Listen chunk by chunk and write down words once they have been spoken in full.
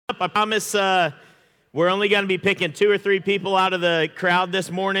I promise we're only going to be picking 2 or 3 people out of the crowd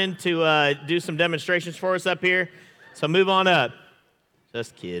this morning to do some demonstrations for us up here. So move on up.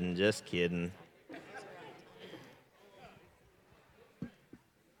 Just kidding, just kidding.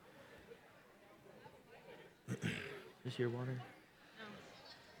 Is this your water?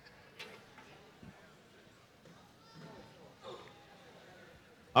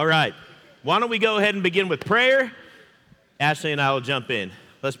 All right. Why don't we go ahead and begin with prayer? Ashlee and I will jump in.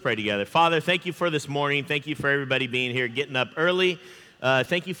 Let's pray together. Father, thank you for this morning. Thank you for everybody being here, getting up early.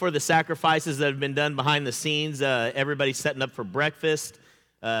 Thank you for the sacrifices that have been done behind the scenes. Everybody setting up for breakfast,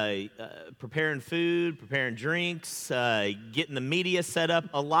 preparing food, preparing drinks, getting the media set up.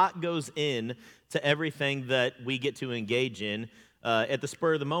 A lot goes in to everything that we get to engage in at the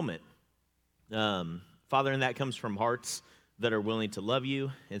spur of the moment. Father, and that comes from hearts that are willing to love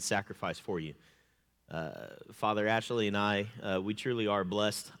you and sacrifice for you. Father, Ashlee and I, we truly are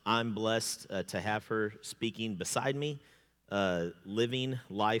blessed. I'm blessed to have her speaking beside me, living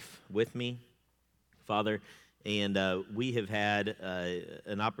life with me, Father. And we have had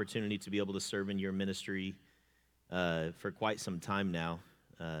an opportunity to be able to serve in your ministry for quite some time now.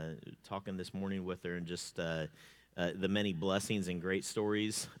 Talking this morning with her and just the many blessings and great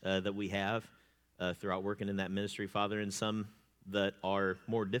stories that we have throughout working in that ministry, Father, and some that are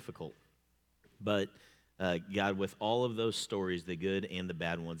more difficult. But God, with all of those stories, the good and the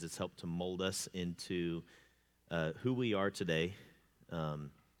bad ones, it's helped to mold us into who we are today,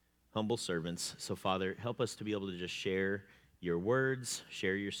 humble servants. So, Father, help us to be able to just share your words,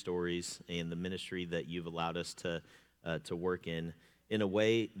 share your stories, and the ministry that you've allowed us to work in a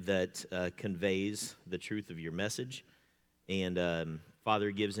way that conveys the truth of your message. And,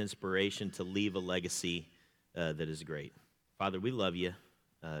 Father, gives inspiration to leave a legacy that is great. Father, we love you,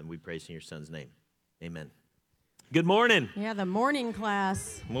 and we praise in your Son's name. Amen. Good morning. Yeah, the morning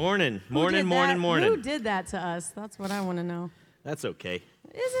class. Morning. Who did that to us? That's what I want to know. That's okay. Is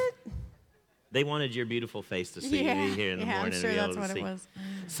it? They wanted your beautiful face to see you here in the morning. I'm sure that's what it was.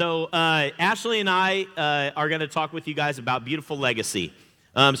 So Ashlee and I are going to talk with you guys about beautiful legacy.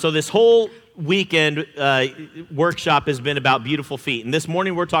 So this whole weekend workshop has been about beautiful feet. And this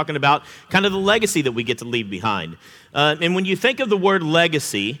morning we're talking about kind of the legacy that we get to leave behind. And when you think of the word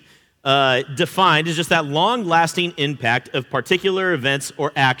legacy, defined as just that long-lasting impact of particular events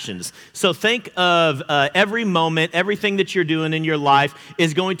or actions. So think of every moment, everything that you're doing in your life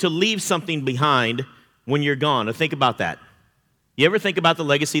is going to leave something behind when you're gone. Now think about that. You ever think about the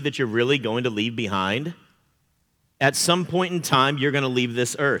legacy that you're really going to leave behind? At some point in time, you're going to leave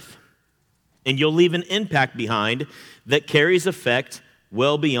this earth. And you'll leave an impact behind that carries effect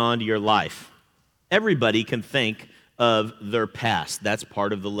well beyond your life. Everybody can think of their past. That's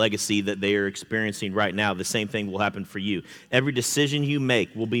part of the legacy that they are experiencing right now. The same thing will happen for you. Every decision you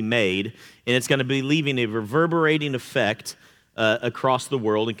make will be made, and it's going to be leaving a reverberating effect across the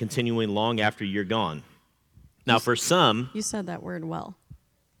world and continuing long after you're gone. Now, for some... You said that word well.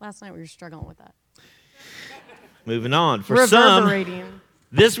 Last night we were struggling with that. Moving on. For reverberating. Some,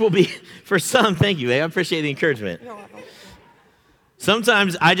 this will be... For some, thank you. I appreciate the encouragement. You're welcome.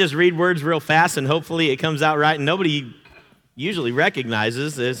 Sometimes I just read words real fast and hopefully it comes out right and nobody usually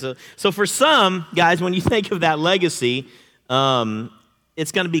recognizes this. So for some, guys, when you think of that legacy,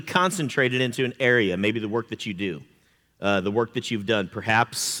 it's going to be concentrated into an area, maybe the work that you do, the work that you've done.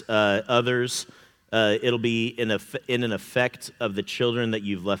 Perhaps others, it'll be in an effect of the children that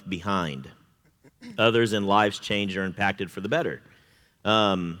you've left behind. Others in lives changed or impacted for the better.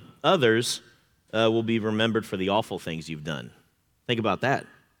 Others will be remembered for the awful things you've done. Think about that.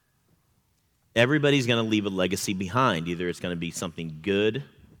 Everybody's going to leave a legacy behind. Either it's going to be something good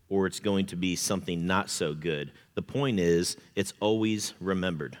or it's going to be something not so good. The point is, it's always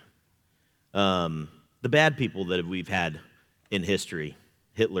remembered. The bad people that we've had in history,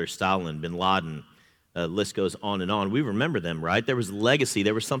 Hitler, Stalin, Bin Laden, list goes on and on. We remember them, right? There was a legacy.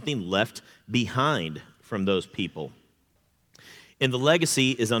 There was something left behind from those people. And the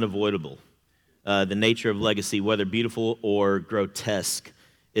legacy is unavoidable. The nature of legacy, whether beautiful or grotesque,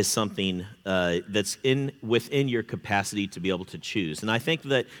 is something that's within your capacity to be able to choose. And I think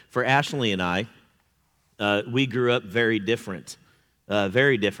that for Ashlee and I, we grew up very different,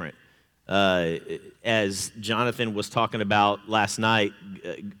 very different. As Jonathan was talking about last night,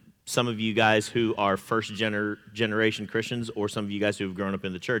 some of you guys who are first generation Christians, or some of you guys who have grown up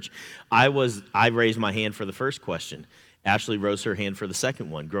in the church, I raised my hand for the first question. Ashlee rose her hand for the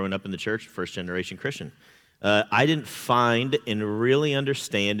second one, growing up in the church, first-generation Christian. I didn't find and really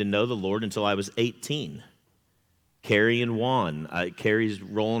understand and know the Lord until I was 18. Carrie and Juan. Carrie's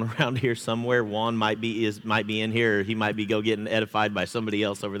rolling around here somewhere. Juan might be in here. Or he might be getting edified by somebody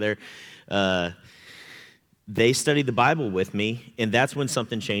else over there. They studied the Bible with me, and that's when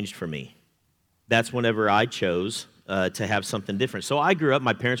something changed for me. That's whenever I chose to have something different. So I grew up,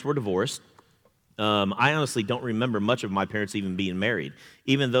 my parents were divorced. I honestly don't remember much of my parents even being married,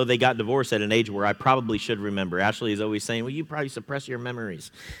 even though they got divorced at an age where I probably should remember. Ashlee is always saying, well, you probably suppress your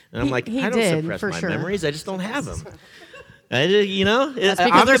memories. And I'm like, I don't suppress my memories, I just don't have them. I'm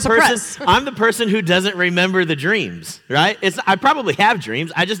the person who doesn't remember the dreams, right? I probably have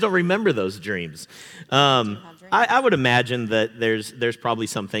dreams, I just don't remember those dreams. I would imagine that there's probably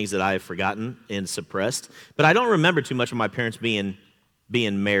some things that I have forgotten and suppressed, but I don't remember too much of my parents being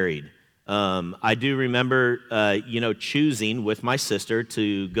married. I do remember, choosing with my sister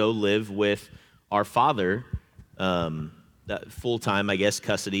to go live with our father, full-time, I guess,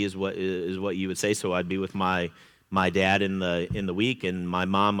 custody is what you would say. So I'd be with my dad in the week, and my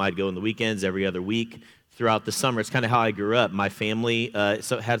mom, I'd go in the weekends every other week throughout the summer. It's kind of how I grew up. My family had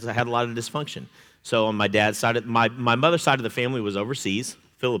a lot of dysfunction. So on my dad's side, my mother's side of the family was overseas,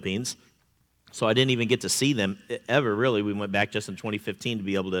 Philippines. So I didn't even get to see them ever, really. We went back just in 2015 to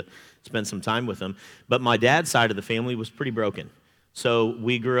be able to spend some time with them. But my dad's side of the family was pretty broken. So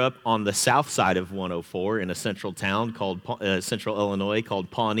we grew up on the south side of 104 in a central town called Central Illinois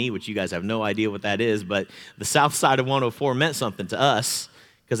called Pawnee, which you guys have no idea what that is. But the south side of 104 meant something to us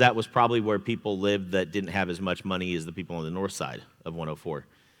because that was probably where people lived that didn't have as much money as the people on the north side of 104.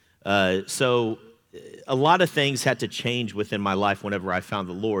 So a lot of things had to change within my life whenever I found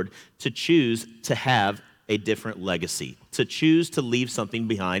the Lord to choose to have a different legacy, to choose to leave something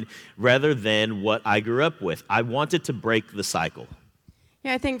behind rather than what I grew up with. I wanted to break the cycle.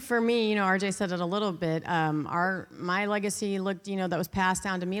 Yeah, I think for me, RJ said it a little bit. My legacy looked, that was passed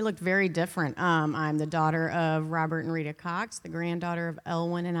down to me looked very different. I'm the daughter of Robert and Rita Cox, the granddaughter of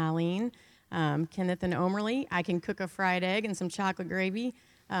Elwyn and Eileen, Kenneth and Omerly. I can cook a fried egg and some chocolate gravy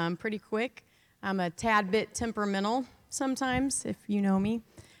pretty quick. I'm a tad bit temperamental sometimes, if you know me.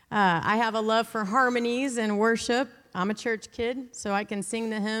 I have a love for harmonies and worship. I'm a church kid, so I can sing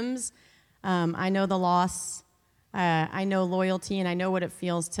the hymns. I know the loss. I know loyalty, and I know what it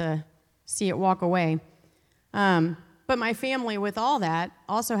feels to see it walk away. But my family, with all that,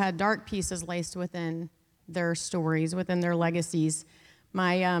 also had dark pieces laced within their stories, within their legacies.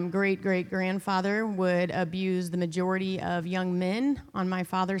 My great-great-grandfather would abuse the majority of young men on my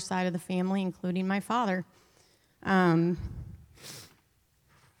father's side of the family, including my father.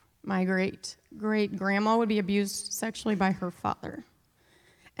 My great-great-grandma would be abused sexually by her father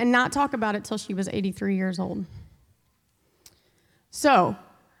and not talk about it till she was 83 years old. So,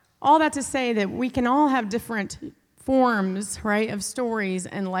 all that to say that we can all have different forms, right, of stories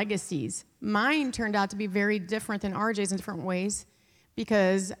and legacies. Mine turned out to be very different than RJ's in different ways,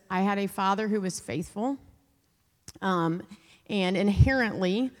 because I had a father who was faithful, and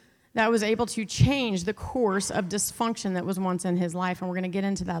inherently that was able to change the course of dysfunction that was once in his life, and we're going to get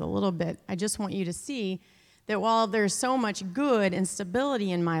into that a little bit. I just want you to see that while there's so much good and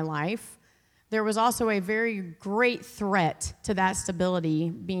stability in my life, there was also a very great threat to that stability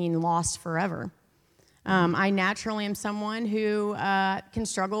being lost forever. I naturally am someone who can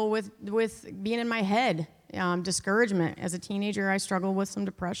struggle with being in my head. Discouragement. As a teenager, I struggled with some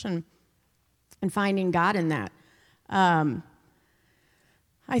depression and finding God in that. I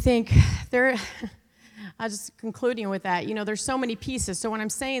think I was just concluding with that, there's so many pieces. So when I'm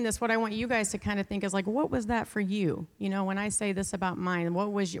saying this, what I want you guys to kind of think is like, what was that for you? When I say this about mine,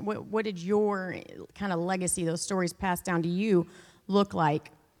 what did your kind of legacy, those stories passed down to you, look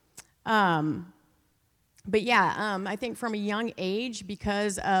like? But yeah, I think from a young age,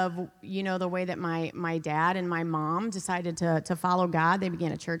 because of, the way that my dad and my mom decided to follow God, they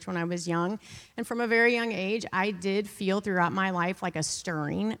began a church when I was young. And from a very young age, I did feel throughout my life like a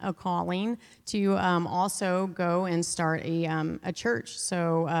stirring, a calling to also go and start a church.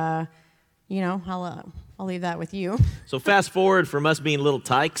 So, I'll leave that with you. So fast forward from us being little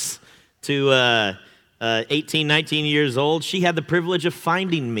tykes to 18, 19 years old, she had the privilege of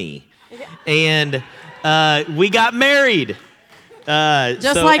finding me. And we got married.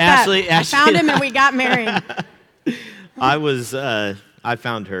 Just so like Ashlee, that. I found him and we got married. I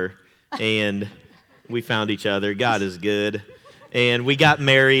found her and we found each other. God is good. And we got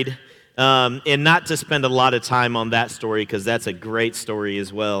married. And not to spend a lot of time on that story because that's a great story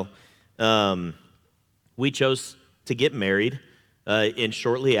as well. We chose to get married. And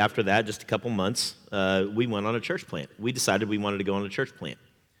shortly after that, just a couple months, we went on a church plant. We decided we wanted to go on a church plant.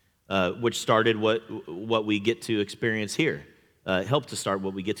 Which started what we get to experience here. helped to start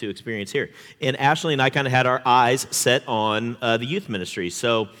what we get to experience here. And Ashlee and I kind of had our eyes set on the youth ministry.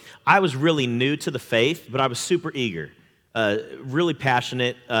 So I was really new to the faith, but I was super eager, really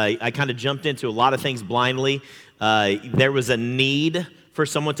passionate. I kind of jumped into a lot of things blindly. There was a need for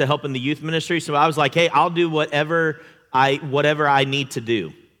someone to help in the youth ministry, so I was like, hey, I'll do whatever I need to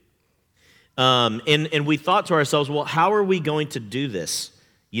do. And we thought to ourselves, well, how are we going to do this?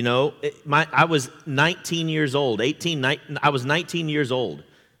 You know, I was 19 years old, I was 19 years old,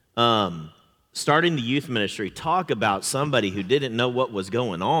 starting the youth ministry. Talk about somebody who didn't know what was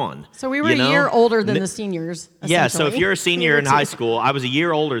going on. So we were a year older than the seniors, Yeah, so if you're a senior in high school, I was a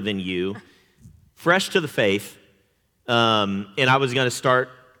year older than you, fresh to the faith, and I was going to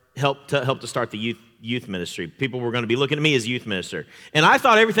help to start the youth ministry. People were going to be looking at me as youth minister. And I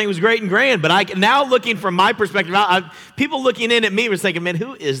thought everything was great and grand, but now looking from my perspective, people looking in at me was thinking, man,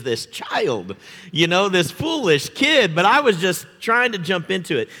 who is this child? You know, this foolish kid. But I was just trying to jump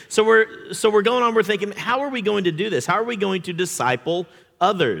into it. So we're going on, we're thinking, how are we going to do this? How are we going to disciple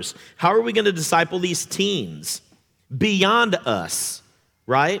others? How are we going to disciple these teens beyond us,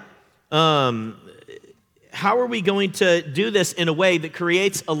 right? How are we going to do this in a way that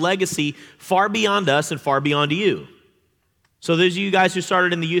creates a legacy far beyond us and far beyond you? So those of you guys who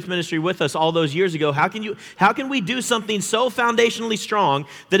started in the youth ministry with us all those years ago, how can we do something so foundationally strong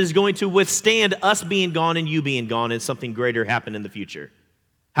that is going to withstand us being gone and you being gone and something greater happen in the future?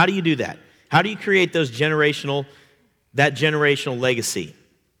 How do you do that? How do you create that generational legacy?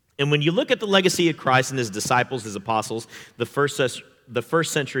 And when you look at the legacy of Christ and his disciples, his apostles, the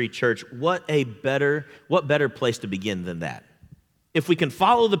first century church, what better place to begin than that? If we can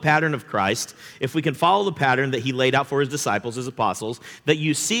follow the pattern of Christ, if we can follow the pattern that he laid out for his disciples, his apostles, that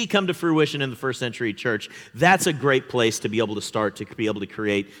you see come to fruition in the first century church, that's a great place to be able to start, to be able to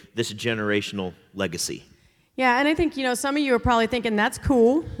create this generational legacy. Yeah, and I think, some of you are probably thinking, that's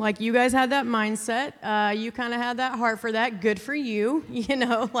cool. Like, you guys had that mindset. You kind of had that heart for that. Good for you,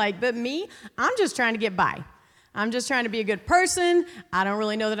 but me, I'm just trying to get by. I'm just trying to be a good person. I don't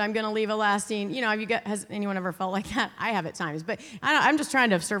really know that I'm going to leave a lasting, has anyone ever felt like that? I have at times, but I'm just trying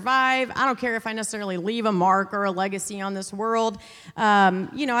to survive. I don't care if I necessarily leave a mark or a legacy on this world.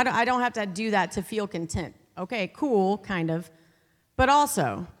 I don't have to do that to feel content. Okay, cool, kind of. But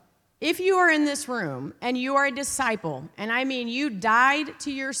also, if you are in this room and you are a disciple, and I mean you died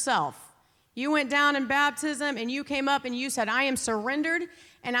to yourself, you went down in baptism and you came up and you said, I am surrendered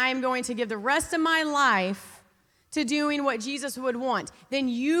and I am going to give the rest of my life to doing what Jesus would want, then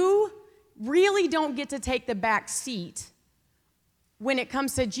you really don't get to take the back seat when it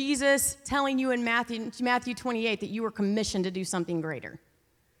comes to Jesus telling you in Matthew 28 that you were commissioned to do something greater.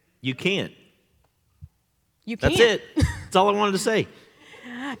 You can't. You can't. That's it. That's all I wanted to say.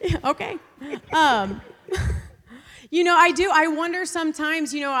 Okay. I do. I wonder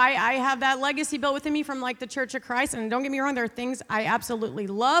sometimes, I have that legacy built within me from like the Church of Christ, and don't get me wrong, there are things I absolutely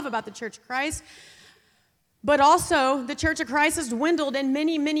love about the Church of Christ. But also, the Church of Christ has dwindled in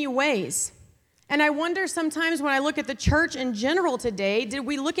many, many ways. And I wonder sometimes when I look at the church in general today, did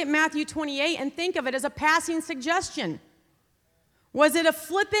we look at Matthew 28 and think of it as a passing suggestion? Was it a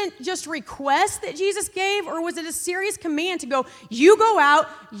flippant just request that Jesus gave, or was it a serious command to go, you go out,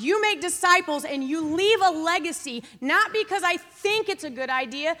 you make disciples, and you leave a legacy, not because I think it's a good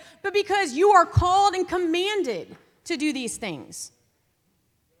idea, but because you are called and commanded to do these things?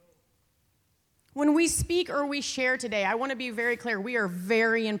 When we speak or we share today, I want to be very clear, we are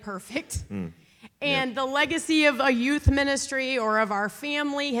very imperfect. And the legacy of a youth ministry or of our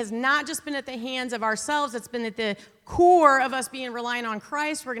family has not just been at the hands of ourselves, it's been at the core of us being reliant on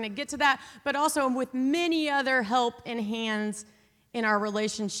Christ. We're going to get to that, but also with many other help and hands in our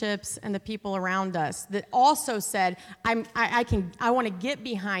relationships and the people around us that also said, I want to get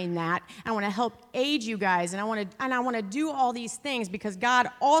behind that. I want to help aid you guys, and I want to do all these things because God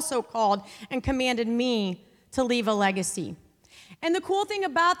also called and commanded me to leave a legacy. And the cool thing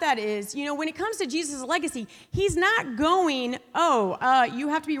about that is, when it comes to Jesus' legacy, he's not going, you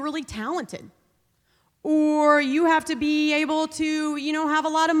have to be really talented, or you have to be able to, have a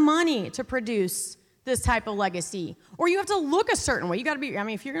lot of money to produce this type of legacy, or you have to look a certain way. You got to be,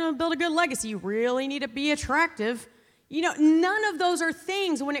 if you're going to build a good legacy, you really need to be attractive. None of those are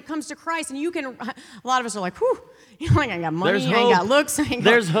things when it comes to Christ. And a lot of us are like, whew, I ain't got money, I ain't got looks.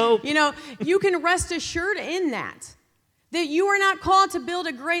 There's hope. You can rest assured in that you are not called to build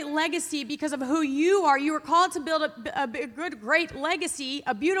a great legacy because of who you are. You are called to build a good, great legacy,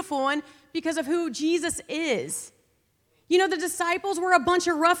 a beautiful one, because of who Jesus is. The disciples were a bunch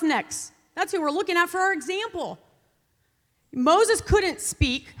of roughnecks. That's who we're looking at for our example. Moses couldn't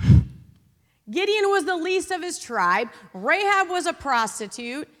speak. Gideon was the least of his tribe. Rahab was a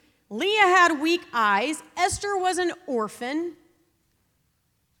prostitute. Leah had weak eyes. Esther was an orphan.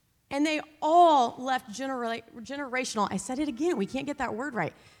 And they all left generational, I said it again, we can't get that word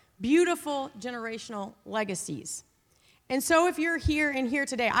right, beautiful generational legacies. And so if you're here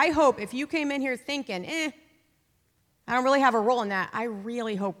today, I hope if you came in here thinking, I don't really have a role in that, I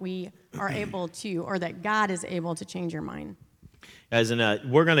really hope we are able to, or that God is able to change your mind. As in,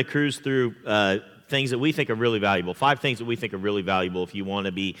 we're going to cruise through things that we think are really valuable, 5 things that we think are really valuable if you want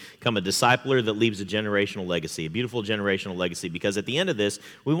to become a discipler that leaves a generational legacy, a beautiful generational legacy, because at the end of this,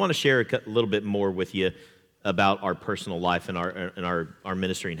 we want to share a little bit more with you about our personal life and our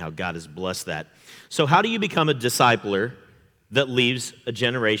ministry and how God has blessed that. So how do you become a discipler that leaves a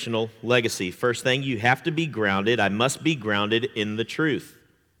generational legacy? First thing, you have to be grounded. I must be grounded in the truth.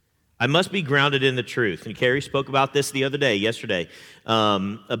 I must be grounded in the truth. And Carrie spoke about this yesterday,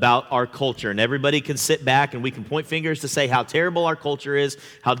 about our culture. And everybody can sit back and we can point fingers to say how terrible our culture is,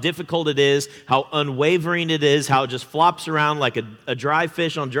 how difficult it is, how unwavering it is, how it just flops around like a dry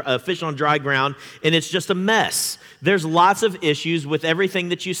fish on dry ground, and it's just a mess. There's lots of issues with everything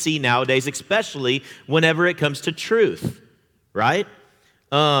that you see nowadays, especially whenever it comes to truth, right?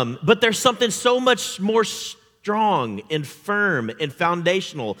 But there's something so much more strong and firm and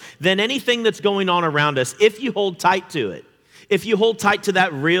foundational than anything that's going on around us if you hold tight to it, if you hold tight to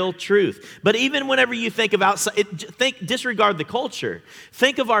that real truth. But even whenever you think of outside, disregard the culture.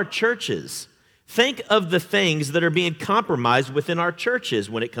 Think of our churches. Think of the things that are being compromised within our churches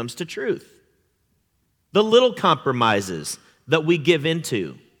when it comes to truth. The little compromises that we give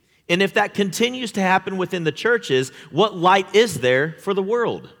into. And if that continues to happen within the churches, what light is there for the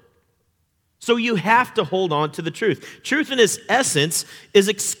world? So you have to hold on to the truth. Truth in its essence is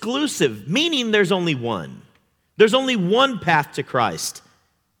exclusive, meaning there's only one. There's only one path to Christ.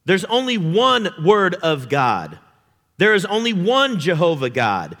 There's only one word of God. There is only one Jehovah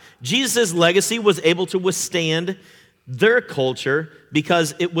God. Jesus' legacy was able to withstand their culture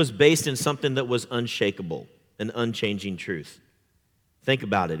because it was based in something that was unshakable, an unchanging truth. Think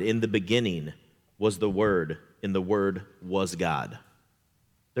about it. In the beginning was the Word, and the Word was God.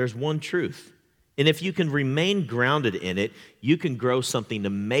 There's one truth. And if you can remain grounded in it, you can grow something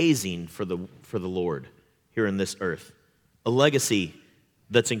amazing for the Lord here in this earth. A legacy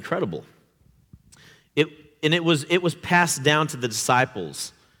that's incredible. It was passed down to the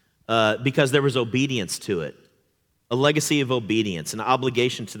disciples because there was obedience to it. A legacy of obedience, an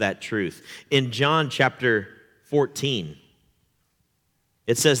obligation to that truth. In John chapter 14,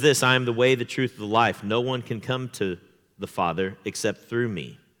 it says this, I am the way, the truth, the life. No one can come to the Father except through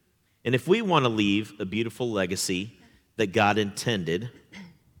me. And if we want to leave a beautiful legacy that God intended,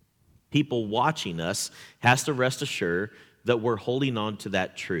 people watching us has to rest assured that we're holding on to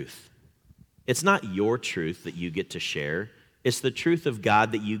that truth. It's not your truth that you get to share. It's the truth of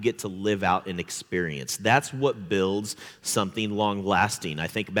God that you get to live out and experience. That's what builds something long-lasting. I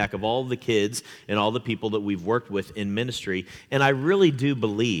think back of all the kids and all the people that we've worked with in ministry, and I really do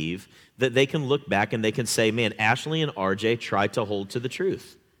believe that they can look back and they can say, man, Ashlee and RJ tried to hold to the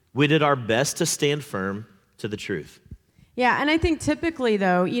truth. We did our best to stand firm to the truth. Yeah, and I think typically,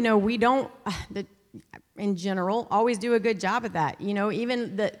 though, we don't, in general, always do a good job at that.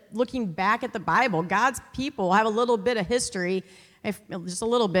 Even looking back at the Bible, God's people have a little bit of history, just a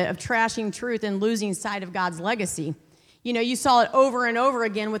little bit, of trashing truth and losing sight of God's legacy. You saw it over and over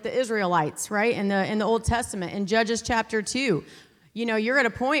again with the Israelites, right, in the Old Testament. In Judges chapter 2, you're at a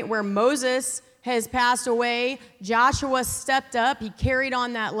point where Moses has passed away. Joshua stepped up. He carried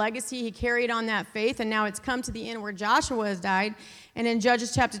on that legacy. He carried on that faith. And now it's come to the end where Joshua has died. And in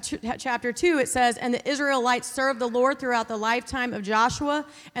Judges chapter 2, it says, and the Israelites served the Lord throughout the lifetime of Joshua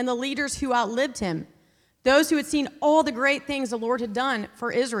and the leaders who outlived him, those who had seen all the great things the Lord had done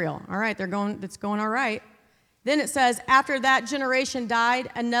for Israel. All right, it's going all right. Then it says, after that generation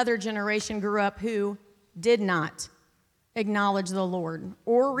died, another generation grew up who did not acknowledge the Lord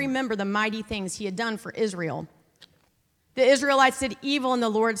or remember the mighty things he had done for Israel. The Israelites did evil in the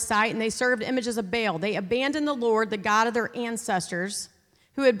Lord's sight, and they served images of Baal. They abandoned the Lord, the God of their ancestors,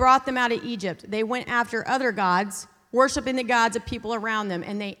 who had brought them out of Egypt. They went after other gods, worshiping the gods of people around them,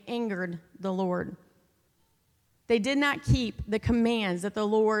 and they angered the Lord. They did not keep the commands that the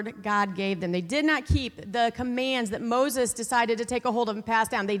Lord God gave them. They did not keep the commands that Moses decided to take a hold of and pass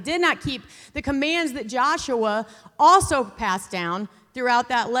down. They did not keep the commands that Joshua also passed down throughout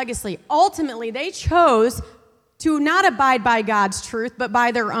that legacy. Ultimately, they chose to not abide by God's truth, but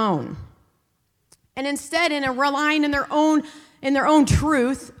by their own. And instead, in relying in their own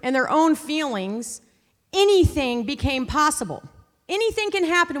truth and their own feelings, anything became possible. Anything can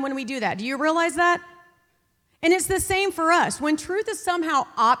happen when we do that. Do you realize that? And it's the same for us. When truth is somehow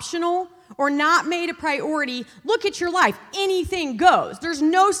optional or not made a priority, look at your life. Anything goes. There's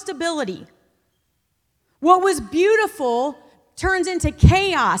no stability. What was beautiful turns into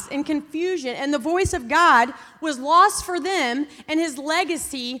chaos and confusion, and the voice of God was lost for them, and his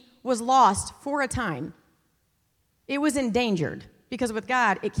legacy was lost for a time. It was endangered, because with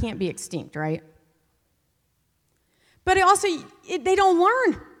God, it can't be extinct, right? But they don't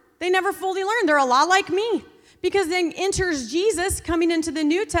learn. They never fully learn. They're a lot like me. Because then enters Jesus coming into the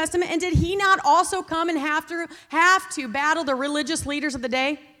New Testament, and did he not also come and have to battle the religious leaders of the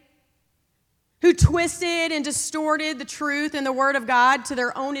day who twisted and distorted the truth and the word of God to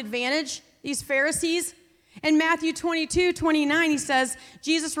their own advantage, these Pharisees? In Matthew 22:29, he says,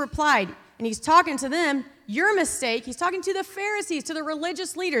 Jesus replied, and he's talking to them, your mistake, he's talking to the Pharisees, to the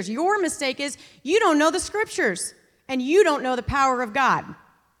religious leaders, your mistake is you don't know the scriptures, and you don't know the power of God.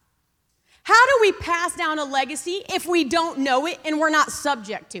 How do we pass down a legacy if we don't know it and we're not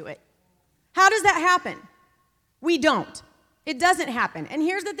subject to it? How does that happen? We don't. It doesn't happen. And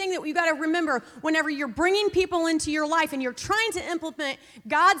here's the thing that you got to remember whenever you're bringing people into your life and you're trying to implement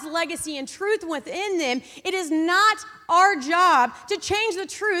God's legacy and truth within them, it is not our job to change the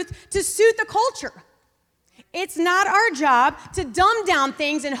truth to suit the culture. It's not our job to dumb down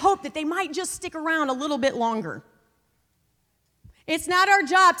things and hope that they might just stick around a little bit longer. It's not our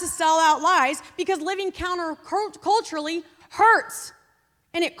job to sell out lies, because living counterculturally hurts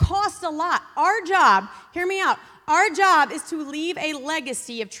and it costs a lot. Our job, hear me out, our job is to leave a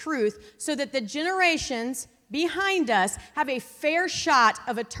legacy of truth so that the generations behind us have a fair shot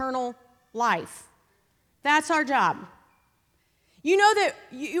of eternal life. That's our job. You know that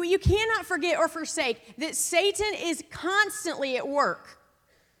you cannot forget or forsake that Satan is constantly at work.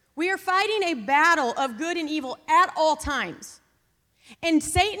 We are fighting a battle of good and evil at all times. And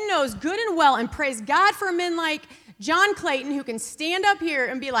Satan knows good and well, and praise God for men like John Clayton who can stand up here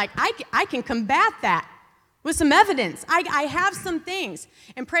and be like, I can combat that with some evidence. I have some things.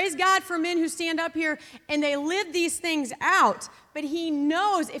 And praise God for men who stand up here and they live these things out. But he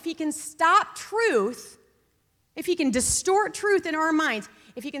knows if he can stop truth, if he can distort truth in our minds,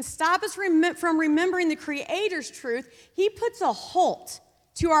 if he can stop us from remembering the Creator's truth, he puts a halt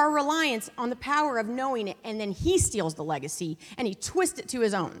to our reliance on the power of knowing it, and then he steals the legacy and he twists it to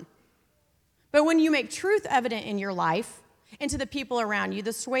his own. But when you make truth evident in your life and to the people around you,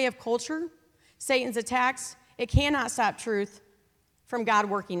 the sway of culture, Satan's attacks, it cannot stop truth from God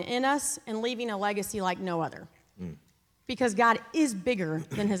working in us and leaving a legacy like no other. Because God is bigger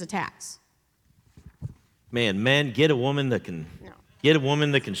than his attacks. Man, get a woman that can get a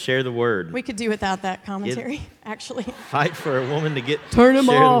woman that can share the word. We could do without that commentary, actually. Fight for a woman to Turn him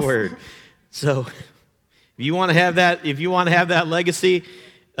share off. the word. So, if you want to have that legacy,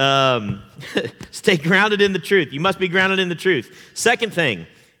 stay grounded in the truth. You must be grounded in the truth. Second thing,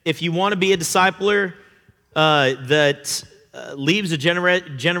 if you want to be a discipler that leaves a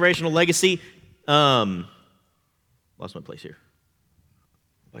generational legacy, lost my place here.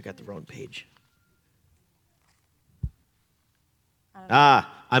 I got the wrong page.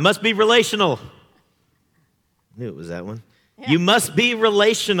 I must be relational. I knew it was that one. Yeah. You must be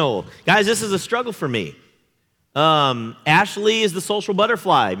relational. Guys, this is a struggle for me. Ashlee is the social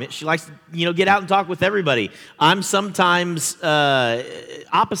butterfly. She likes to, get out and talk with everybody. I'm sometimes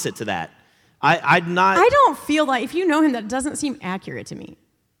opposite to that. I don't feel like, if you know him, that doesn't seem accurate to me.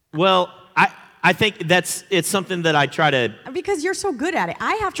 Well, I think it's something that I try to... Because you're so good at it.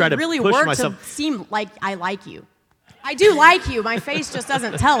 I have to really push work myself. to seem like I like you. I do like you. My face just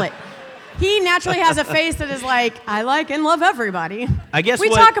doesn't tell it. He naturally has a face that is like, I like and love everybody. I guess we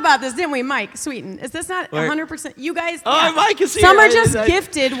talked about this, didn't we, Mike Sweeten? Is this not 100%? You guys... Oh, yeah. Mike is here. Some are just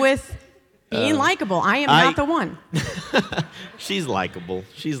gifted with being likable. I am not the one. She's likable.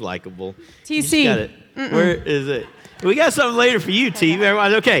 TC. Got it. Where is it? We got something later for you, T.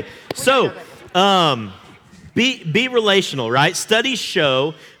 Everyone. Okay, so be relational, right? Studies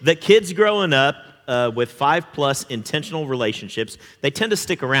show that kids growing up with 5+ intentional relationships, they tend to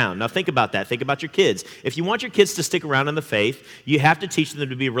stick around. Now think about that. Think about your kids. If you want your kids to stick around in the faith, you have to teach them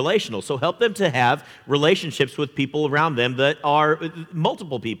to be relational. So help them to have relationships with people around them that are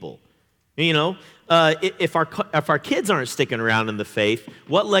multiple people. If our kids aren't sticking around in the faith,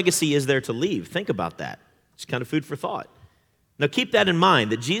 what legacy is there to leave? Think about that. It's kind of food for thought. Now keep that in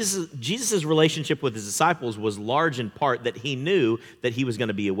mind, that Jesus' relationship with his disciples was large in part that he knew that he was going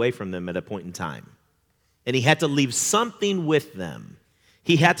to be away from them at a point in time. And he had to leave something with them.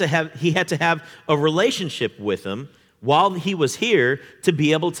 He had to have a relationship with them while he was here to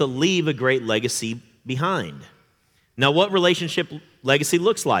be able to leave a great legacy behind. Now, what relationship legacy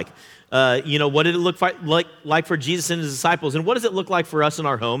looks like? What did it look like for Jesus and his disciples? And what does it look like for us in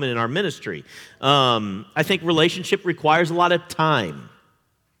our home and in our ministry? I think relationship requires a lot of time.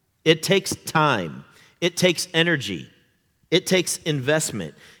 It takes time. It takes energy. It takes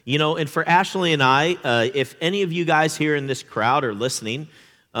investment. And for Ashlee and I, if any of you guys here in this crowd are listening,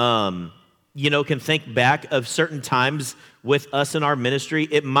 can think back of certain times with us in our ministry,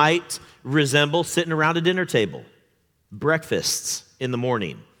 it might resemble sitting around a dinner table, breakfasts in the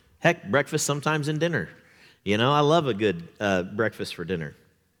morning. Heck, breakfast sometimes in dinner. I love a good breakfast for dinner.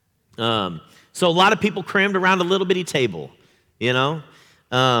 So a lot of people crammed around a little bitty table, There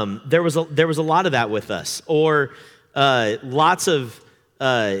was a lot of that with us. Or lots of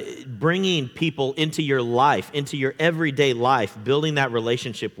bringing people into your life, into your everyday life, building that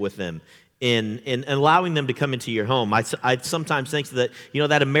relationship with them, and allowing them to come into your home. I sometimes think that,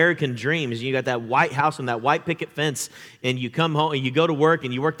 that American dream is you got that white house and that white picket fence, and you come home and you go to work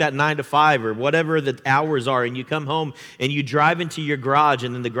and you work that 9 to 5 or whatever the hours are, and you come home and you drive into your garage,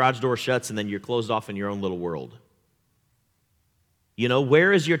 and then the garage door shuts, and then you're closed off in your own little world.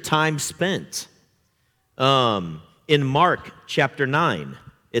 Where is your time spent? In Mark chapter 9,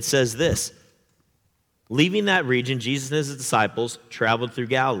 it says this: leaving that region, Jesus and his disciples traveled through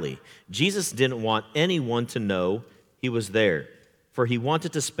Galilee. Jesus didn't want anyone to know he was there, for he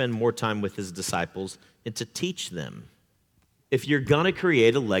wanted to spend more time with his disciples and to teach them. If you're going to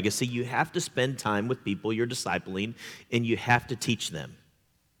create a legacy, you have to spend time with people you're discipling, and you have to teach them.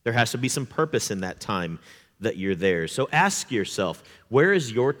 There has to be some purpose in that time that you're there. So ask yourself, where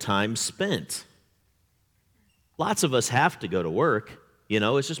is your time spent? Lots of us have to go to work.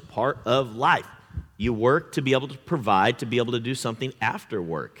 It's just part of life. You work to be able to provide, to be able to do something after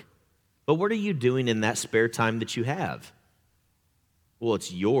work. But what are you doing in that spare time that you have? Well,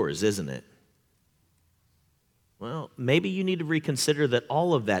 it's yours, isn't it? Well, maybe you need to reconsider that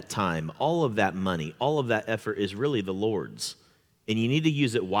all of that time, all of that money, all of that effort is really the Lord's. And you need to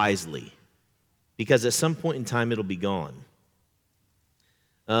use it wisely, because at some point in time, it'll be gone.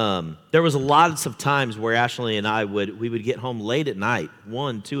 There was lots of times where Ashlee and I would get home late at night,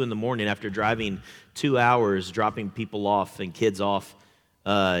 1, 2 in the morning, after driving 2 hours, dropping people off and kids off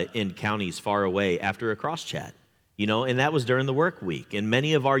in counties far away after a cross chat, and that was during the work week. And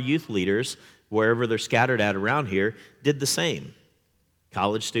many of our youth leaders, wherever they're scattered at around here, did the same.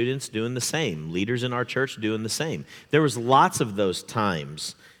 College students doing the same. Leaders in our church doing the same. There was lots of those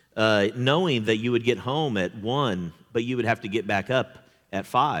times, knowing that you would get home at 1, but you would have to get back up at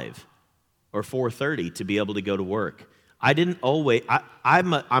 5 or 4:30 to be able to go to work. I didn't always.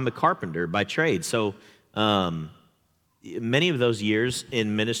 I'm a carpenter by trade, so many of those years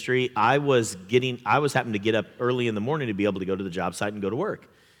in ministry, I was having to get up early in the morning to be able to go to the job site and go to work.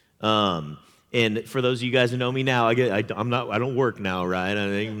 And for those of you guys who know me now, I don't work now, right?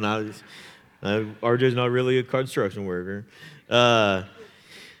 RJ's not really a construction worker.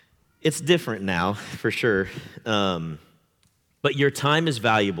 It's different now, for sure. But your time is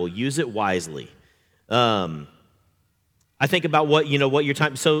valuable. Use it wisely. I think about what your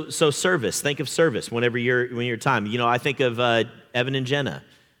time. So service. Think of service when your time. I think of Evan and Jenna,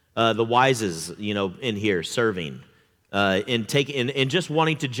 the Wises. In here serving, and just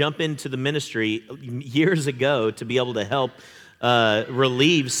wanting to jump into the ministry years ago to be able to help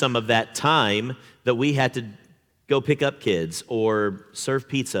relieve some of that time that we had to go pick up kids or serve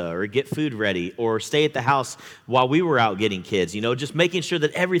pizza or get food ready or stay at the house while we were out getting kids, just making sure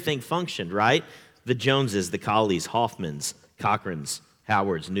that everything functioned, right? The Joneses, the Collies, Hoffmans, Cochrans,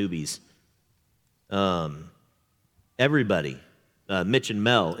 Howards, Newbies, everybody, Mitch and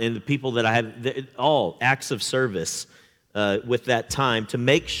Mel, and the people that I have, all acts of service with that time to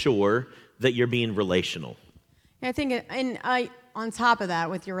make sure that you're being relational. I think, on top of that,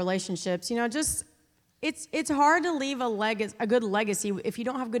 with your relationships, it's hard to leave a good legacy if you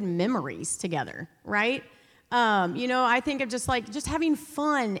don't have good memories together, right? I think of just having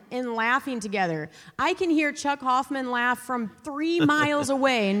fun and laughing together. I can hear Chuck Hoffman laugh from 3 miles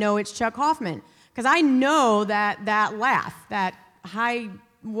away and know it's Chuck Hoffman, because I know that laugh, that high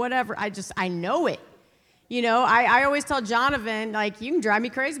whatever. I know it. I always tell Jonathan, you can drive me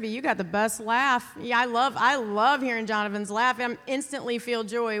crazy, but you got the best laugh. Yeah, I love hearing Jonathan's laugh. I instantly feel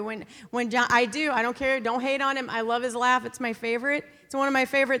joy when I do. I don't care. Don't hate on him. I love his laugh. It's my favorite. It's one of my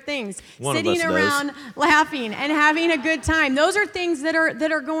favorite things. Sitting around laughing and having a good time. Those are things that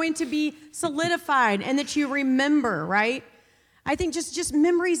are going to be solidified and that you remember, right? I think just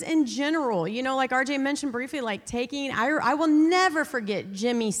memories in general, like RJ mentioned briefly, like I will never forget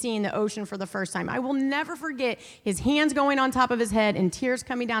Jimmy seeing the ocean for the first time. I will never forget his hands going on top of his head and tears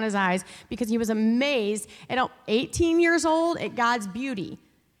coming down his eyes because he was amazed at 18 years old at God's beauty.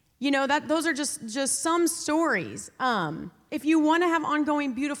 Those are just some stories. If you want to have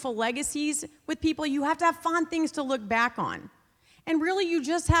ongoing beautiful legacies with people, you have to have fun things to look back on. And really, you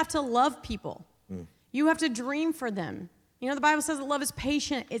just have to love people. You have to dream for them. The Bible says that love is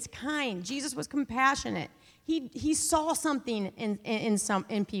patient, it's kind. Jesus was compassionate. He saw something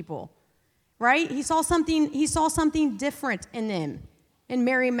in people, right? He saw something different in them. In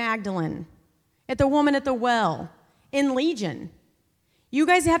Mary Magdalene, at the woman at the well, in Legion. You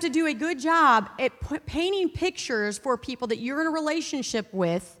guys have to do a good job at painting pictures for people that you're in a relationship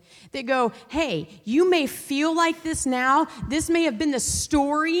with that go, hey, you may feel like this now. This may have been the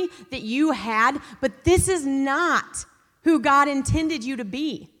story that you had, but this is not who God intended you to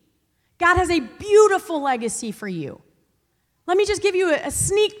be. God has a beautiful legacy for you. Let me just give you a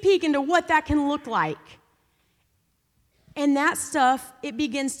sneak peek into what that can look like. And that stuff, it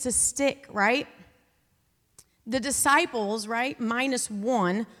begins to stick, right? The disciples, right,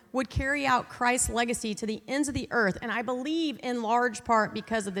 -1, would carry out Christ's legacy to the ends of the earth. And I believe in large part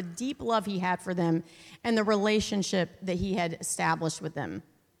because of the deep love he had for them and the relationship that he had established with them.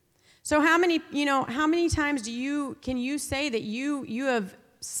 So how many times can you say that you have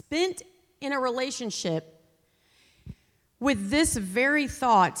spent in a relationship with this very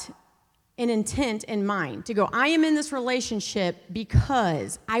thought and intent in mind to go, I am in this relationship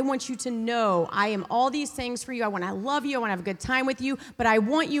because I want you to know I am all these things for you. I want to love you. I want to have a good time with you. But I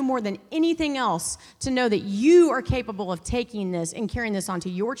want you more than anything else to know that you are capable of taking this and carrying this onto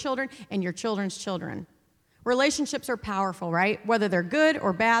your children and your children's children. Relationships are powerful, right? Whether they're good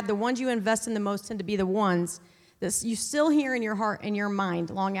or bad, the ones you invest in the most tend to be the ones that you still hear in your heart and your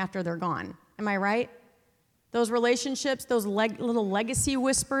mind long after they're gone. Am I right? Those relationships, those little legacy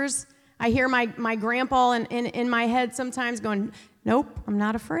whispers, I hear my grandpa in my head sometimes going, nope, I'm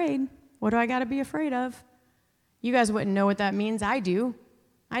not afraid. What do I got to be afraid of? You guys wouldn't know what that means. I do.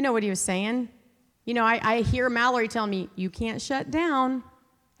 I know what he was saying. I hear Mallory tell me, you can't shut down.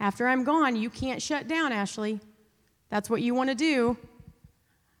 After I'm gone, you can't shut down, Ashlee. That's what you want to do.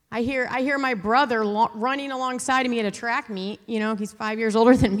 I hear my brother running alongside of me at a track meet. He's 5 years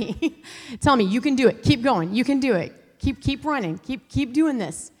older than me. Tell me, you can do it. Keep going. You can do it. Keep running. Keep doing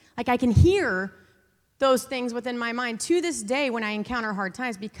this. Like I can hear those things within my mind to this day when I encounter hard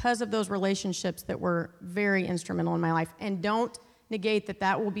times because of those relationships that were very instrumental in my life. And don't negate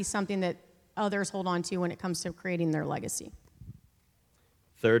that will be something that others hold on to when it comes to creating their legacy.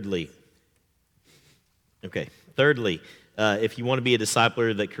 Thirdly, if you want to be a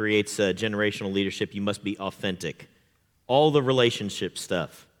discipler that creates generational leadership, you must be authentic. All the relationship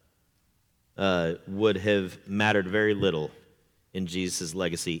stuff would have mattered very little in Jesus'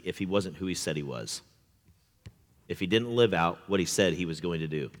 legacy if he wasn't who he said he was, if he didn't live out what he said he was going to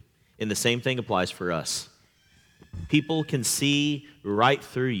do. And the same thing applies for us. People can see right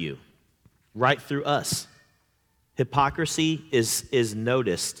through you, right through us. Hypocrisy is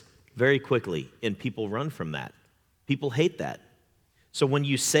noticed very quickly, and people run from that. People hate that. So when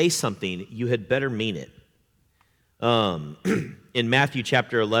you say something, you had better mean it. In Matthew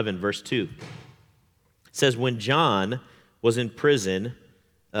chapter 11, verse 2, it says, when John, who was in prison,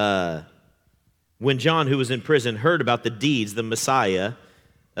 heard about the deeds, the Messiah,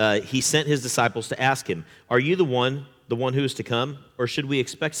 he sent his disciples to ask him, are you the one who is to come, or should we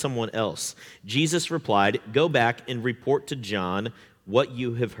expect someone else? Jesus replied, go back and report to John what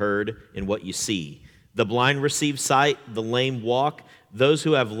you have heard and what you see. The blind receive sight, the lame walk, those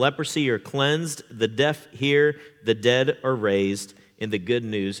who have leprosy are cleansed, the deaf hear, the dead are raised, and the good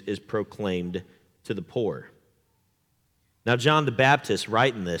news is proclaimed to the poor. Now, John the Baptist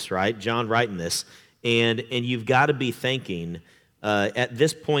writing this, right? John writing this, and you've got to be thinking, at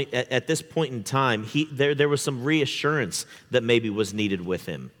this point in time, there was some reassurance that maybe was needed with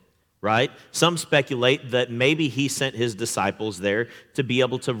him, right? Some speculate that maybe he sent his disciples there to be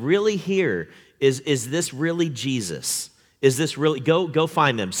able to really hear, is this really Jesus? Is this really, go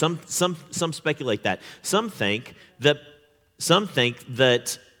find them. Some speculate that. Some think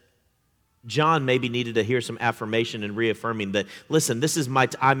that John maybe needed to hear some affirmation and reaffirming that, listen, this is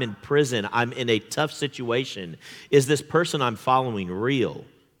I'm in prison. I'm in a tough situation. Is this person I'm following real?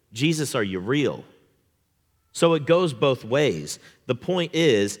 Jesus, are you real? So it goes both ways. The point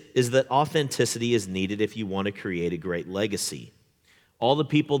is that authenticity is needed if you want to create a great legacy. All the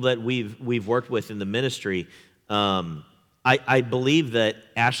people that we've worked with in the ministry, I believe that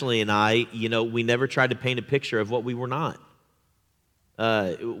Ashlee and I, we never tried to paint a picture of what we were not.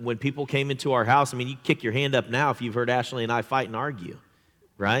 When people came into our house, I mean, you kick your hand up now if you've heard Ashlee and I fight and argue,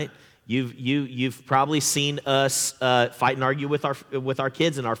 right? You've probably seen us fight and argue with our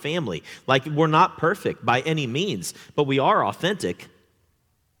kids and our family. Like, we're not perfect by any means, but we are authentic.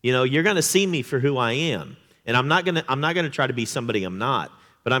 You know, you're going to see me for who I am, and I'm not going to try to be somebody I'm not,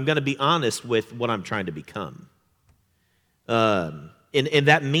 but I'm going to be honest with what I'm trying to become. And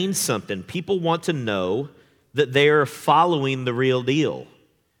that means something. People want to know that they are following the real deal.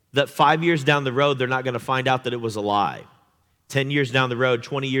 That 5 years down the road, they're not going to find out that it was a lie. 10 years down the road,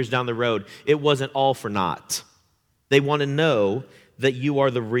 20 years down the road, it wasn't all for naught. They want to know that you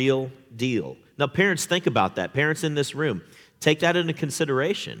are the real deal. Now, parents, think about that. Parents in this room, take that into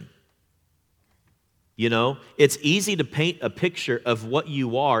consideration. You know, it's easy to paint a picture of what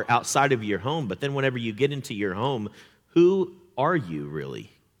you are outside of your home, but then whenever you get into your home, who are you really?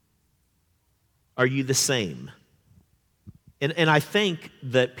 Are you the same? And I think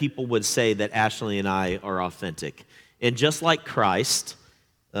that people would say that Ashlee and I are authentic. And just like Christ,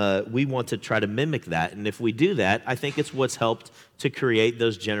 we want to try to mimic that. And if we do that, I think it's what's helped to create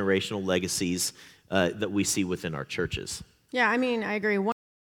those generational legacies that we see within our churches. Yeah, I mean, I agree. One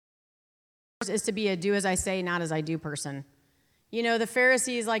is to be a do as I say, not as I do person. You know, the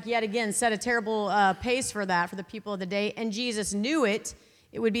Pharisees, like, yet again, set a terrible pace for that for the people of the day, and Jesus knew it.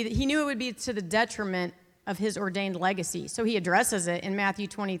 He knew it would be to the detriment of his ordained legacy. So he addresses it in Matthew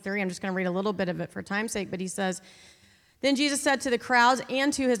 23. I'm just going to read a little bit of it for time's sake, but he says, "Then Jesus said to the crowds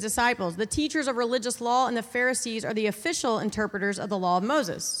and to his disciples, 'The teachers of religious law and the Pharisees are the official interpreters of the law of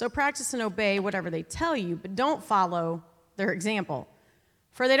Moses. So practice and obey whatever they tell you, but don't follow their example,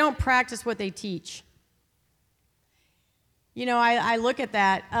 for they don't practice what they teach.'" You know, I look at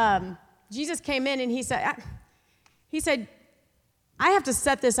that. Jesus came in and he said, "I have to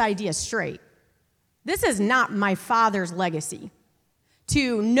set this idea straight. This is not my Father's legacy,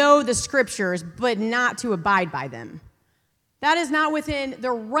 to know the scriptures but not to abide by them. That is not within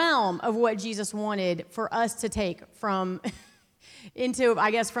the realm of what Jesus wanted for us to take from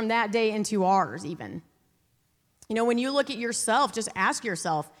from that day into ours even. You know, when you look at yourself, just ask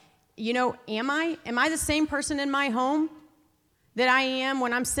yourself, you know, am I the same person in my home that I am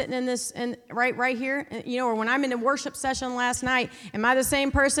when I'm sitting in this right here, you know, or when I'm in a worship session last night? Am I the same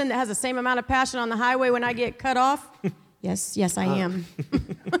person that has the same amount of passion on the highway when I get cut off? Yes, I am.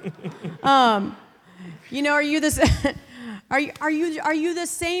 You know, are you this? Are you the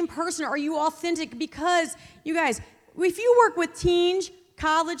same person? Are you authentic? Because you guys, if you work with teens,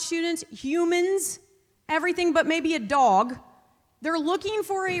 college students, humans, everything but maybe a dog, they're looking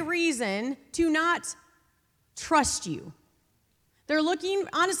for a reason to not trust you. They're looking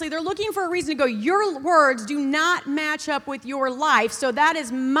for a reason to go, your words do not match up with your life, so that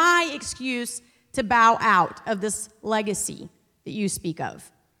is my excuse to bow out of this legacy that you speak of.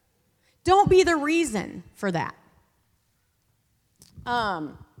 Don't be the reason for that. I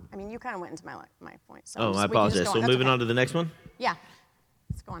mean, you kind of went into my point. So I apologize. So moving on to the next one? Yeah,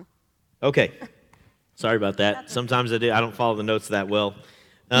 let's go on. Okay. Sorry about that. Sometimes I don't follow the notes that well.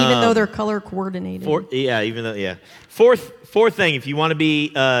 Even though they're color coordinated. Fourth thing, if you want to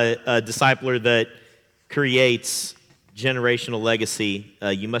be a discipler that creates generational legacy,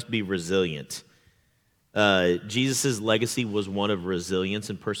 you must be resilient. Jesus' legacy was one of resilience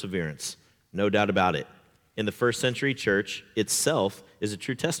and perseverance, no doubt about it. And the first century church itself is a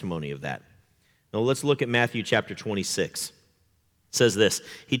true testimony of that. Now let's look at Matthew chapter 26. It says this: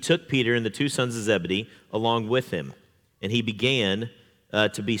 "He took Peter and the two sons of Zebedee along with him, and he began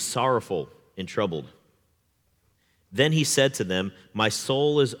to be sorrowful and troubled. Then he said to them, 'My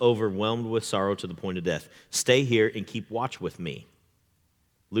soul is overwhelmed with sorrow to the point of death. Stay here and keep watch with me.'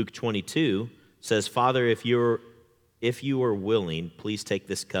 Luke 22 says, 'Father, if you are willing, please take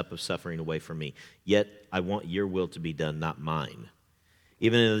this cup of suffering away from me. Yet I want your will to be done, not mine.'"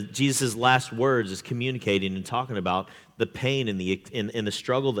 Even in Jesus' last words is communicating and talking about the pain and the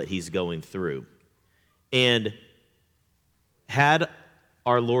struggle that he's going through. And had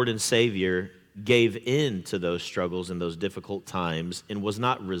our Lord and Savior gave in to those struggles and those difficult times and was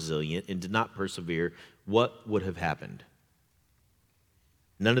not resilient and did not persevere, what would have happened?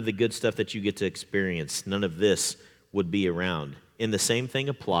 None of the good stuff that you get to experience, none of this would be around. And the same thing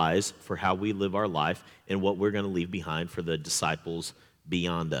applies for how we live our life and what we're going to leave behind for the disciples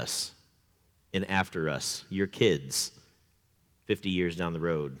beyond us and after us, your kids, 50 years down the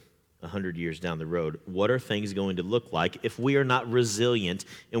road, 100 years down the road. What are things going to look like if we are not resilient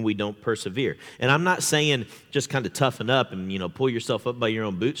and we don't persevere? And I'm not saying just kind of toughen up and, pull yourself up by your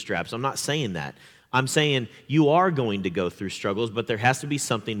own bootstraps. I'm not saying that. I'm saying you are going to go through struggles, but there has to be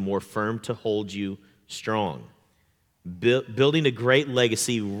something more firm to hold you strong. Building a great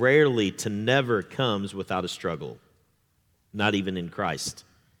legacy rarely to never comes without a struggle, not even in Christ.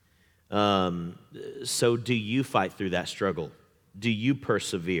 So do you fight through that struggle? Do you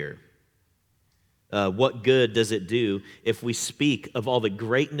persevere? What good does it do if we speak of all the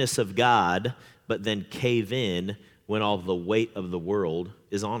greatness of God, but then cave in when all the weight of the world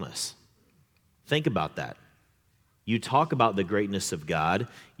is on us? Think about that. You talk about the greatness of God.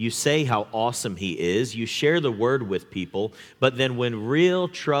 You say how awesome He is. You share the word with people. But then when real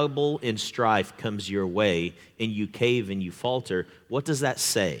trouble and strife comes your way and you cave and you falter, what does that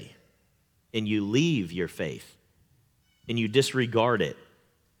say? And you leave your faith and you disregard it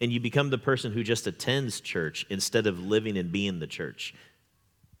and you become the person who just attends church instead of living and being the church.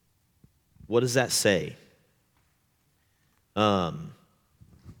 What does that say? So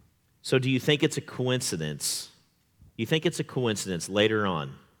do you think it's a coincidence? You think it's a coincidence later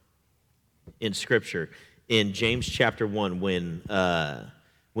on in Scripture, in James chapter 1, when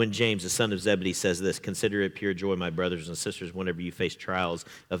James, the son of Zebedee, says this, "Consider it pure joy, my brothers and sisters, whenever you face trials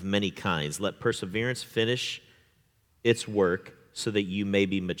of many kinds. Let perseverance finish its work so that you may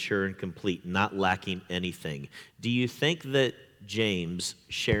be mature and complete, not lacking anything." Do you think that James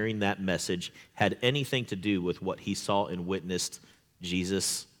sharing that message had anything to do with what he saw and witnessed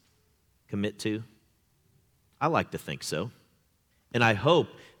Jesus commit to? I like to think so. And I hope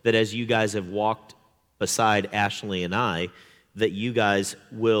that as you guys have walked beside Ashlee and I, that you guys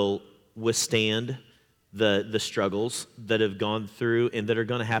will withstand the struggles that have gone through and that are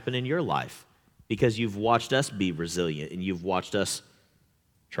going to happen in your life, because you've watched us be resilient and you've watched us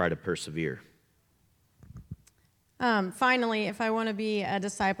try to persevere. Finally, if I want to be a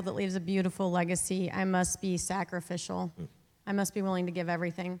disciple that leaves a beautiful legacy, I must be sacrificial. I must be willing to give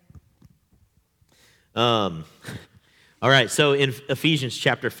everything. All right, so in Ephesians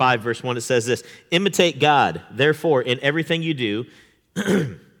chapter 5, verse 1, it says this: "Imitate God, therefore, in everything you do,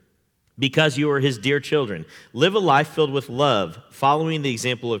 because you are His dear children. Live a life filled with love, following the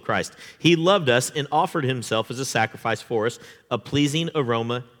example of Christ. He loved us and offered Himself as a sacrifice for us, a pleasing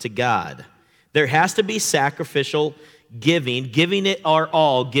aroma to God." There has to be sacrificial giving it our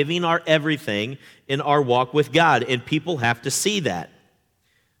all, giving our everything in our walk with God, and people have to see that.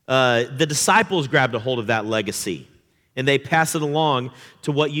 The disciples grabbed a hold of that legacy, and they pass it along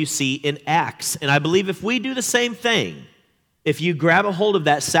to what you see in Acts. And I believe if we do the same thing, if you grab a hold of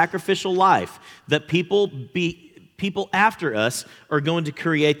that sacrificial life, that people after us are going to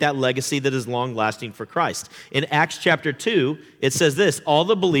create that legacy that is long-lasting for Christ. In Acts chapter 2, it says this: "All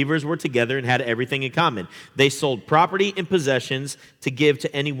the believers were together and had everything in common. They sold property and possessions to give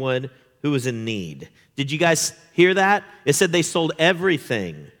to anyone who was in need." Did you guys hear that? It said they sold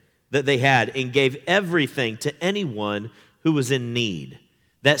everything that they had and gave everything to anyone who was in need.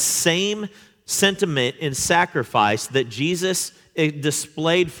 That same sentiment and sacrifice that Jesus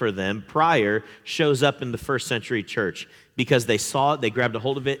displayed for them prior shows up in the first century church, because they saw it, they grabbed a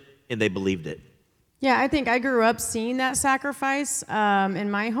hold of it, and they believed it. Yeah, I think I grew up seeing that sacrifice in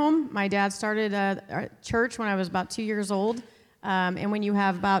my home. My dad started a church when I was about 2 years old. And when you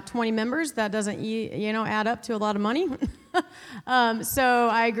have about 20 members, that doesn't add up to a lot of money. So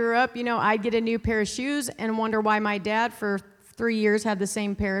I grew up, I'd get a new pair of shoes and wonder why my dad for 3 years had the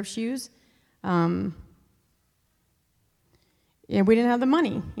same pair of shoes. We didn't have the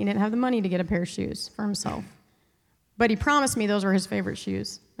money. He didn't have the money to get a pair of shoes for himself. But he promised me those were his favorite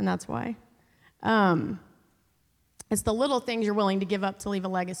shoes, and that's why. It's the little things you're willing to give up to leave a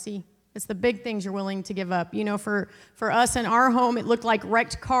legacy. It's the big things you're willing to give up. For us in our home, it looked like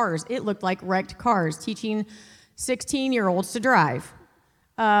wrecked cars. Teaching 16-year-olds to drive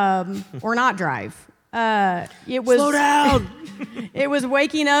or not drive. It was Slow down. It was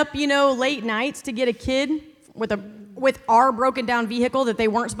waking up, late nights to get a kid with our broken down vehicle that they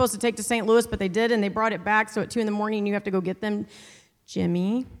weren't supposed to take to St. Louis, but they did, and they brought it back. So at 2 a.m, you have to go get them,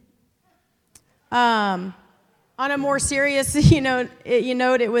 Jimmy. On a more serious, note,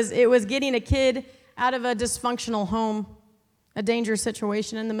 it was getting a kid out of a dysfunctional home, a dangerous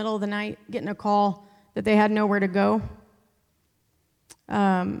situation in the middle of the night, getting a call that they had nowhere to go.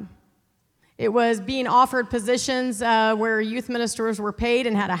 It was being offered positions where youth ministers were paid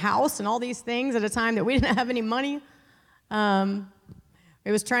and had a house and all these things at a time that we didn't have any money.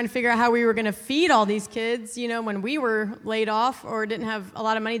 It was trying to figure out how we were going to feed all these kids, when we were laid off or didn't have a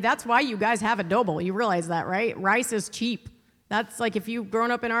lot of money. That's why you guys have adobo. You realize that, right? Rice is cheap. That's like if you've grown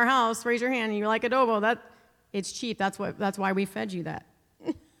up in our house, raise your hand and you like adobo. It's cheap. That's why we fed you that.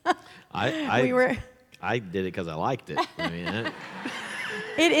 I did it because I liked it.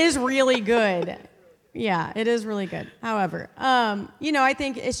 It is really good. Yeah, it is really good. However, I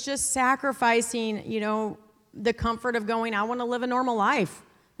think it's just sacrificing, the comfort of going, I want to live a normal life.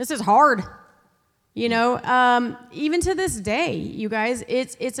 This is hard. Even to this day, you guys,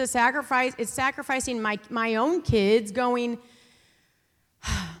 it's a sacrifice. It's sacrificing my own kids going,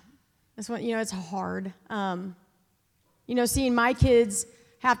 this one, it's hard. Seeing my kids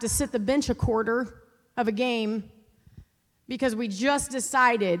have to sit the bench a quarter of a game because we just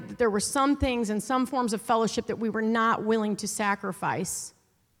decided that there were some things and some forms of fellowship that we were not willing to sacrifice.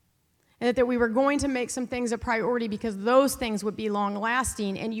 And that we were going to make some things a priority because those things would be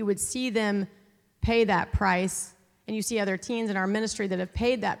long-lasting, and you would see them pay that price. And you see other teens in our ministry that have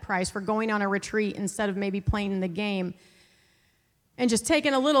paid that price for going on a retreat instead of maybe playing the game. And just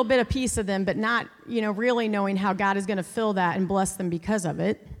taking a little bit of piece of them, but not, really knowing how God is going to fill that and bless them because of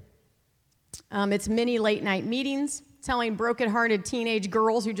it. It's many late-night meetings, telling broken-hearted teenage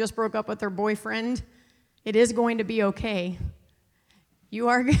girls who just broke up with their boyfriend, it is going to be okay. You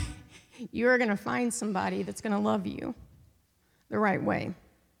are going to find somebody that's going to love you the right way.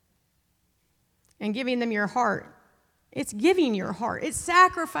 And giving them your heart. It's giving your heart. It's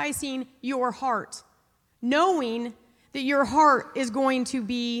sacrificing your heart, knowing that your heart is going to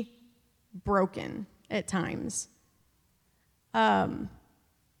be broken at times. Broken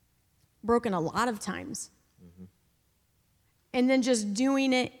a lot of times. Mm-hmm. And then just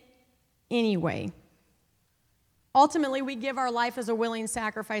doing it anyway. Ultimately, we give our life as a willing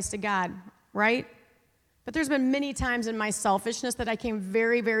sacrifice to God, right? But there's been many times in my selfishness that I came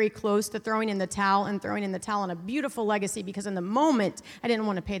very, very close to throwing in the towel on a beautiful legacy because in the moment, I didn't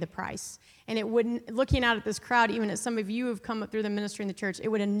want to pay the price. And it wouldn't, looking out at this crowd, even as some of you have come up through the ministry in the church, it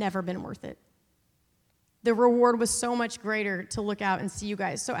would have never been worth it. The reward was so much greater to look out and see you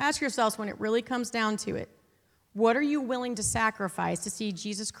guys. So ask yourselves when it really comes down to it, what are you willing to sacrifice to see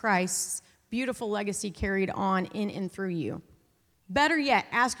Jesus Christ's beautiful legacy carried on in and through you? Better yet,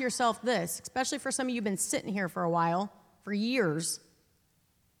 ask yourself this, especially for some of you who've been sitting here for a while, for years.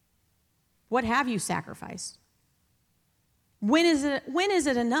 What have you sacrificed? When is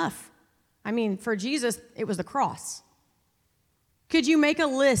it enough? I mean, for Jesus, it was the cross. Could you make a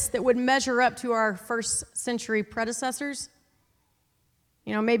list that would measure up to our first century predecessors?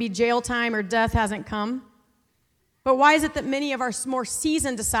 Maybe jail time or death hasn't come. But why is it that many of our more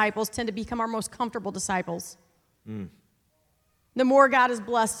seasoned disciples tend to become our most comfortable disciples? The more God has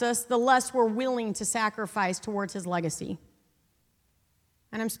blessed us, the less we're willing to sacrifice towards his legacy.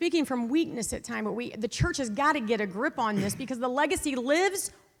 And I'm speaking from weakness at times, but the church has got to get a grip on this because the legacy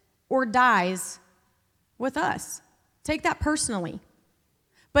lives or dies with us. Take that personally.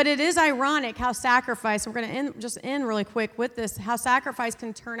 But it is ironic how sacrifice, we're going to end really quick with this, how sacrifice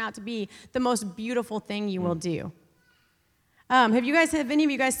can turn out to be the most beautiful thing you will do. Have any of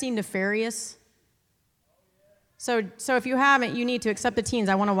you guys seen Nefarious? So if you haven't, you need to, accept the teens.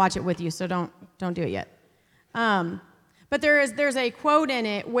 I want to watch it with you, so don't do it yet. But there's a quote in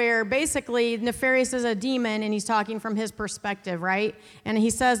it where basically Nefarious is a demon and he's talking from his perspective, right? And he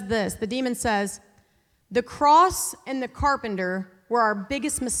says this, the demon says, "The cross and the carpenter were our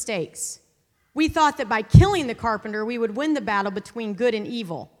biggest mistakes. We thought that by killing the carpenter, we would win the battle between good and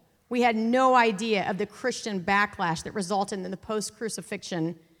evil. We had no idea of the Christian backlash that resulted in the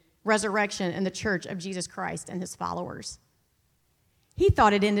post-crucifixion resurrection in the church of Jesus Christ and his followers." He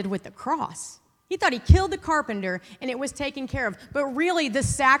thought it ended with the cross. He thought he killed the carpenter and it was taken care of. But really, the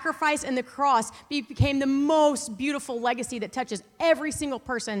sacrifice and the cross became the most beautiful legacy that touches every single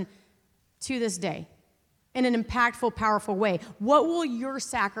person to this day in an impactful, powerful way. What will your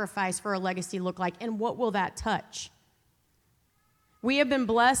sacrifice for a legacy look like, and what will that touch? We have been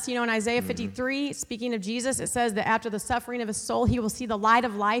blessed, in Isaiah 53, speaking of Jesus, it says that after the suffering of his soul, he will see the light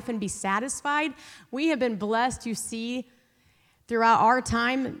of life and be satisfied. We have been blessed to see throughout our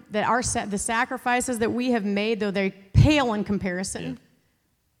time that the sacrifices that we have made, though they pale in comparison,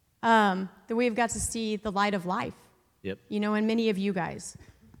 that we've got to see the light of life. Yep. And many of you guys.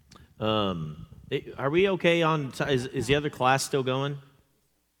 Are we okay on? Is the other class still going?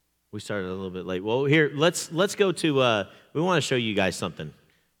 We started a little bit late. Well, here let's go to. We want to show you guys something.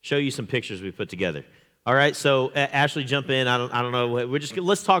 Show you some pictures we put together. All right. So Ashlee, jump in. I don't know.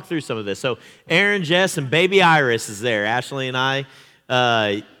 Let's talk through some of this. So Aaron, Jess, and baby Iris is there. Ashlee and I.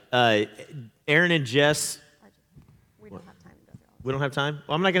 Aaron and Jess. We don't have time to go through all of them. We don't have time.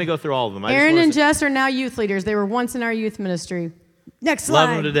 Well, I'm not going to go through all of them. Aaron and Jess are now youth leaders. They were once in our youth ministry. Next slide.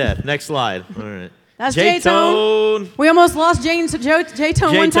 Love them to death. Next slide. All right. That's J-Tone. We almost lost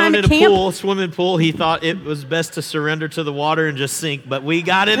J-Tone one time at camp. Pool, swimming pool. He thought it was best to surrender to the water and just sink, but we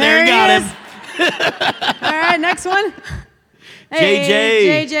got in there and got him. All right, next one.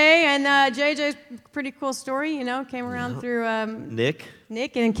 Hey, JJ. And JJ's pretty cool story, came around through Nick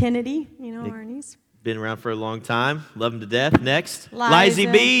and Kennedy, our niece. been around for a long time. Love him to death. Next. Liza.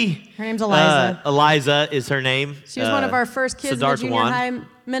 Liza B. Her name's Eliza. Eliza is her name. She was one of our first kids in the junior high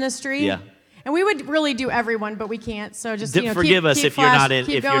ministry. Yeah. And we would really do everyone, but we can't. So just forgive us keep if you're not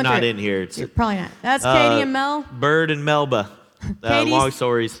in here. You're probably not. That's Katie and Mel. Bird and Melba. Long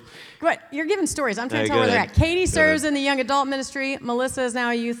stories. What? You're giving stories. I'm trying to tell where they're at. Katie serves in the young adult ministry. Melissa is now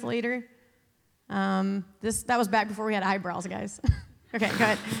a youth leader. That was back before we had eyebrows, guys. Okay, go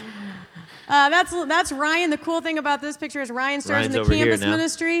ahead. That's Ryan. The cool thing about this picture is Ryan serves in the campus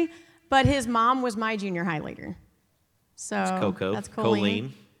ministry, but his mom was my junior high leader. So that's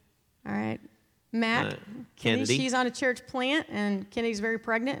Colleen. All right. Matt, Kennedy. She's on a church plant, and Kennedy's very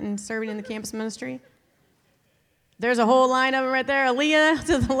pregnant and serving in the campus ministry. There's a whole line of them right there. Aaliyah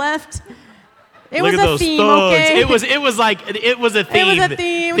to the left. It was a theme, okay? It was a theme. It was a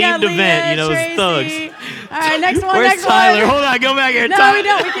theme. Themed event, Tracy. It was thugs. All right, next one. Where's Tyler? Hold on, go back here. No, Tyler. we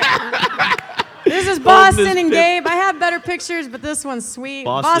don't. We can't. This is Boston and Gabe. I have better pictures, but this one's sweet.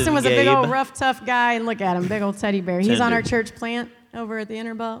 Boston was a big old rough, tough guy, and look at him, big old teddy bear. He's on our church plant over at the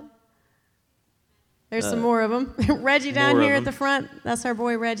Interbelt. There's some more of them. Reggie down here at the front. That's our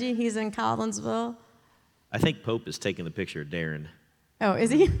boy Reggie. He's in Collinsville. I think Pope is taking the picture of Darren. Oh,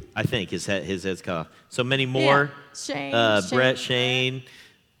 is he? I think his head's cut off. So many more. Yeah. Shane. Brett, Shane.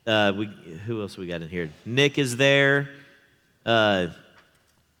 Who else we got in here? Nick is there.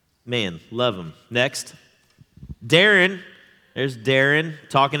 Man, love him. Next. Darren. There's Darren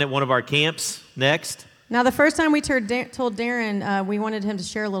talking at one of our camps. Next. Now, the first time we told Darren we wanted him to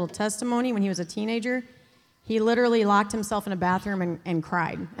share a little testimony when he was a teenager, he literally locked himself in a bathroom and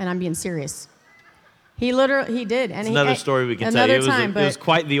cried. And I'm being serious. He did. And it's another story we can tell you. It was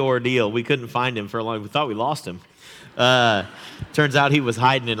quite the ordeal. We couldn't find him for a long. We thought we lost him. Turns out he was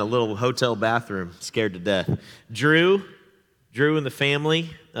hiding in a little hotel bathroom, scared to death. Drew and the family.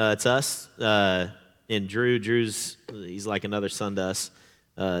 It's us. And he's like another son to us.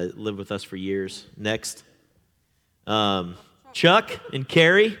 Lived with us for years. Next. Chuck and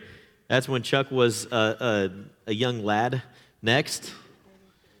Carrie. That's when Chuck was a young lad. Next.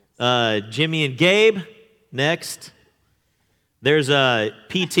 Jimmy and Gabe. Next. There's a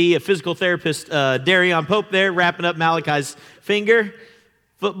PT, a physical therapist, Darion Pope there, wrapping up Malachi's finger.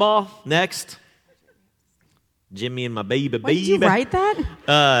 Football. Next. Jimmy and my baby. Did you write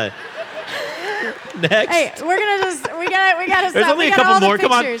that? Next. Hey, we gotta stop. There's only a couple more.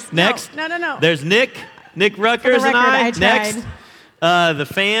 Come on. Next. No. There's Nick Ruckers and I. Next. tried. The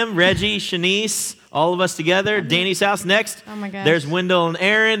fam, Reggie, Shanice, all of us together. Danny's house. Next. Oh my gosh. There's Wendell and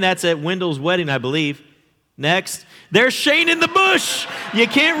Aaron. That's at Wendell's wedding, I believe. Next. There's Shane in the bush. You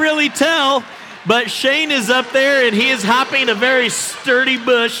can't really tell, but Shane is up there and he is hopping a very sturdy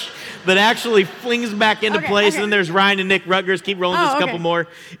bush that actually flings back into place. And then there's Ryan and Nick Rutgers. Keep rolling, just a couple more.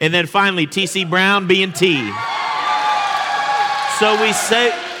 And then finally, TC Brown, B&T.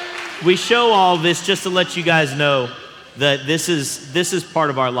 So we show all this just to let you guys know that this is part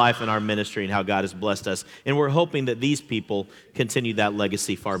of our life and our ministry and how God has blessed us. And we're hoping that these people continue that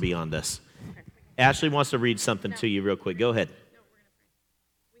legacy far beyond us. Ashlee wants to read something to you real quick. Go ahead.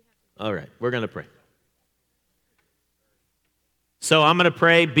 All right, we're going to pray. So I'm going to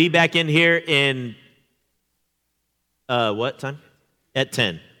pray. Be back in here in, what time? At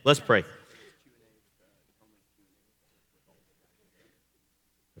 10. Let's pray.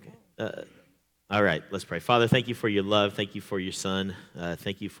 Okay. All right, let's pray. Father, thank you for your love. Thank you for your son.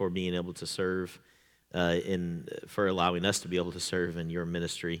 Thank you for being able to serve, for allowing us to be able to serve in your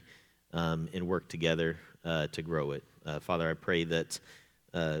ministry and work together to grow it. Father, I pray that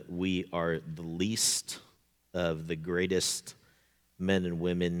we are the least of the greatest men and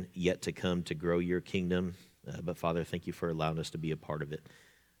women yet to come to grow your kingdom. But Father, thank you for allowing us to be a part of it.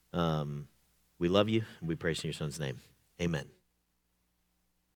 We love you, and we praise in your son's name. Amen.